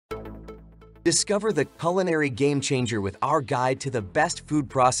Discover the culinary game changer with our guide to the best food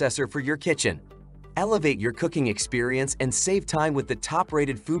processor for your kitchen. Elevate your cooking experience and save time with the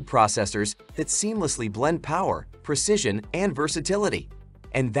top-rated food processors that seamlessly blend power, precision, and versatility.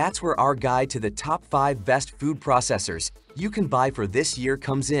 And that's where our guide to the top 5 best food processors you can buy for this year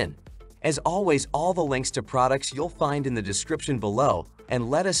comes in. As always, all the links to products you'll find in the description below, and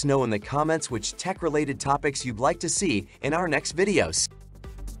let us know in the comments which tech-related topics you'd like to see in our next videos.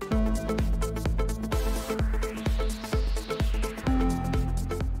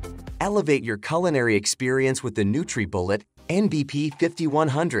 Elevate your culinary experience with the Nutribullet NBP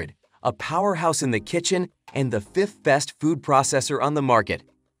 5100, a powerhouse in the kitchen and the 5th best food processor on the market.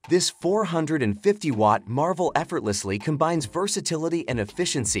 This 450-watt marvel effortlessly combines versatility and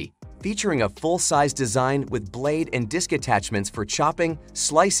efficiency, featuring a full-size design with blade and disc attachments for chopping,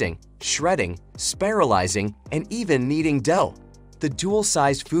 slicing, shredding, spiralizing, and even kneading dough. The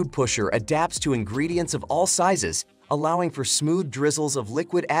dual-sized food pusher adapts to ingredients of all sizes, allowing for smooth drizzles of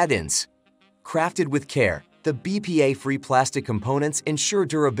liquid add-ins. Crafted with care, the BPA-free plastic components ensure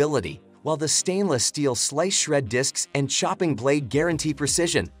durability, while the stainless steel slice shred discs and chopping blade guarantee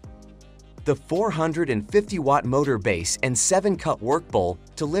precision. The 450-watt motor base and 7-cut work bowl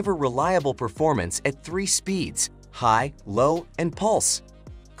deliver reliable performance at 3 speeds: high, low, and pulse.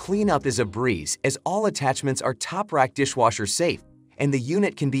 Cleanup is a breeze as all attachments are top-rack dishwasher safe, and the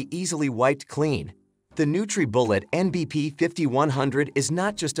unit can be easily wiped clean. The Nutribullet NBP 5100 is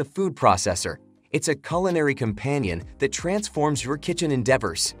not just a food processor, it's a culinary companion that transforms your kitchen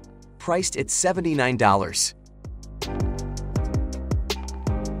endeavors. Priced at $79.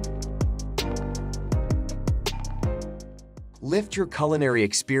 Lift your culinary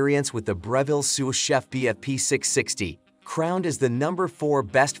experience with the Breville Sous Chef BFP 660, crowned as the #4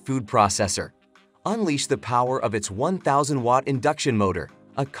 best food processor. Unleash the power of its 1,000-watt induction motor,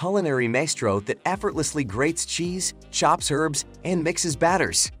 a culinary maestro that effortlessly grates cheese, chops herbs, and mixes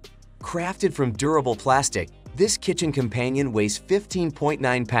batters. Crafted from durable plastic, this kitchen companion weighs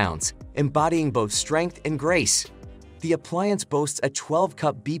 15.9 pounds, embodying both strength and grace. The appliance boasts a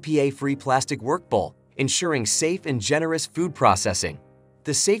 12-cup BPA-free plastic work bowl, ensuring safe and generous food processing.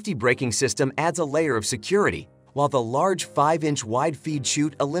 The safety braking system adds a layer of security, while the large 5-inch wide feed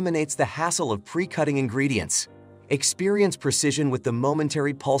chute eliminates the hassle of pre-cutting ingredients. Experience precision with the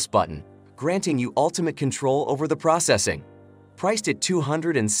momentary pulse button, granting you ultimate control over the processing. Priced at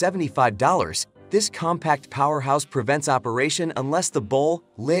 $275, this compact powerhouse prevents operation unless the bowl,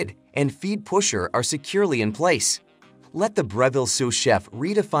 lid, and feed pusher are securely in place. Let the Breville Sous Chef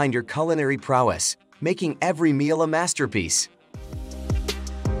redefine your culinary prowess, making every meal a masterpiece.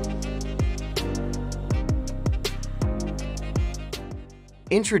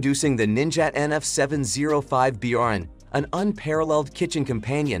 Introducing the Ninja NF705 Bjorn, an unparalleled kitchen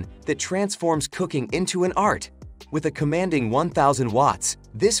companion that transforms cooking into an art. With a commanding 1,000 watts,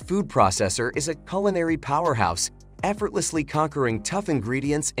 this food processor is a culinary powerhouse, effortlessly conquering tough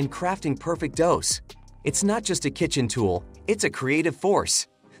ingredients and crafting perfect doughs. It's not just a kitchen tool, it's a creative force.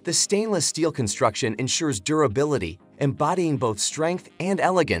 The stainless steel construction ensures durability, embodying both strength and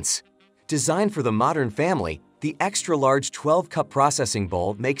elegance. Designed for the modern family, the extra-large 12-cup processing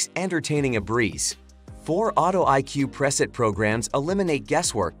bowl makes entertaining a breeze. 4 Auto IQ preset programs eliminate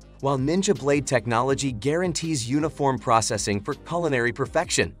guesswork, while Ninja Blade technology guarantees uniform processing for culinary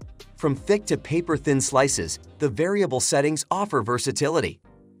perfection. From thick to paper-thin slices, the variable settings offer versatility.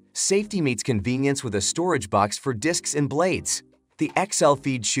 Safety meets convenience with a storage box for discs and blades. The XL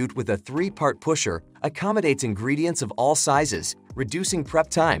feed chute with a 3-part pusher accommodates ingredients of all sizes, reducing prep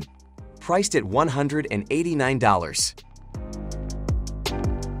time. Priced at $189.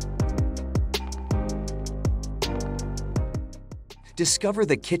 Discover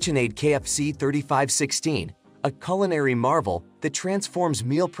the KitchenAid KFC 3516, a culinary marvel that transforms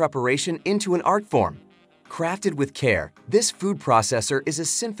meal preparation into an art form. Crafted with care, this food processor is a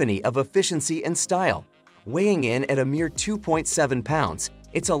symphony of efficiency and style. Weighing in at a mere 2.7 pounds,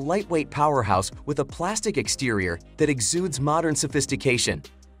 it's a lightweight powerhouse with a plastic exterior that exudes modern sophistication.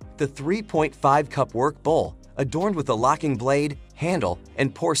 The 3.5-cup work bowl, adorned with a locking blade, handle,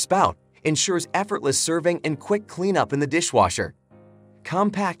 and pour spout, ensures effortless serving and quick cleanup in the dishwasher.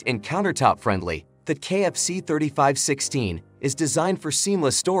 Compact and countertop-friendly, the KFC 3516 is designed for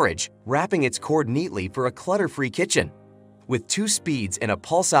seamless storage, wrapping its cord neatly for a clutter-free kitchen. With 2 speeds and a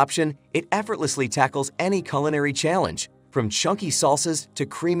pulse option, it effortlessly tackles any culinary challenge, from chunky salsas to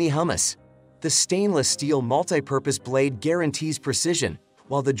creamy hummus. The stainless steel multi-purpose blade guarantees precision,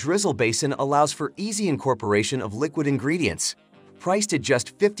 while the drizzle basin allows for easy incorporation of liquid ingredients. Priced at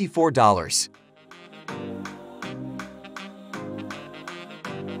just $54.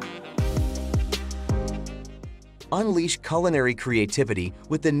 Unleash culinary creativity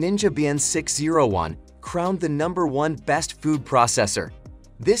with the Ninja 601, crowned the #1 best food processor.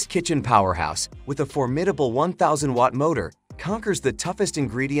 This kitchen powerhouse, with a formidable 1,000-watt motor, conquers the toughest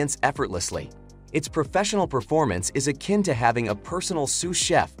ingredients effortlessly. Its professional performance is akin to having a personal sous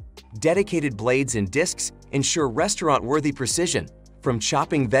chef. Dedicated blades and discs ensure restaurant-worthy precision, from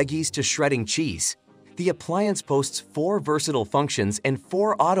chopping veggies to shredding cheese. The appliance boasts 4 versatile functions and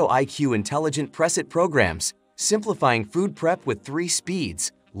 4 Auto IQ intelligent press-it programs, simplifying food prep with 3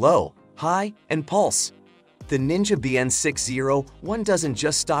 speeds: low, high, and pulse. The Ninja BN601 doesn't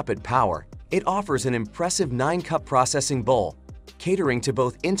just stop at power, it offers an impressive 9-cup processing bowl, catering to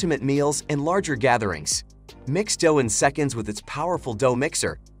both intimate meals and larger gatherings. Mix dough in seconds with its powerful dough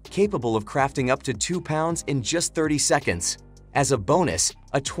mixer, capable of crafting up to 2 pounds in just 30 seconds. As a bonus,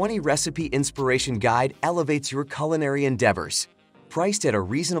 a 20-recipe inspiration guide elevates your culinary endeavors. Priced at a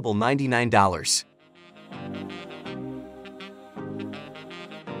reasonable $99.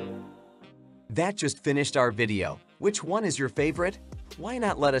 That just finished our video. Which one is your favorite? Why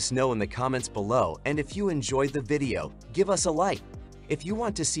not let us know in the comments below, and if you enjoyed the video, give us a like. If you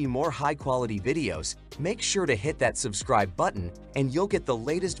want to see more high-quality videos, make sure to hit that subscribe button and you'll get the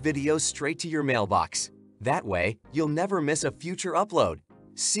latest videos straight to your mailbox. That way, you'll never miss a future upload.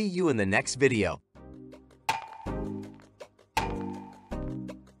 See you in the next video.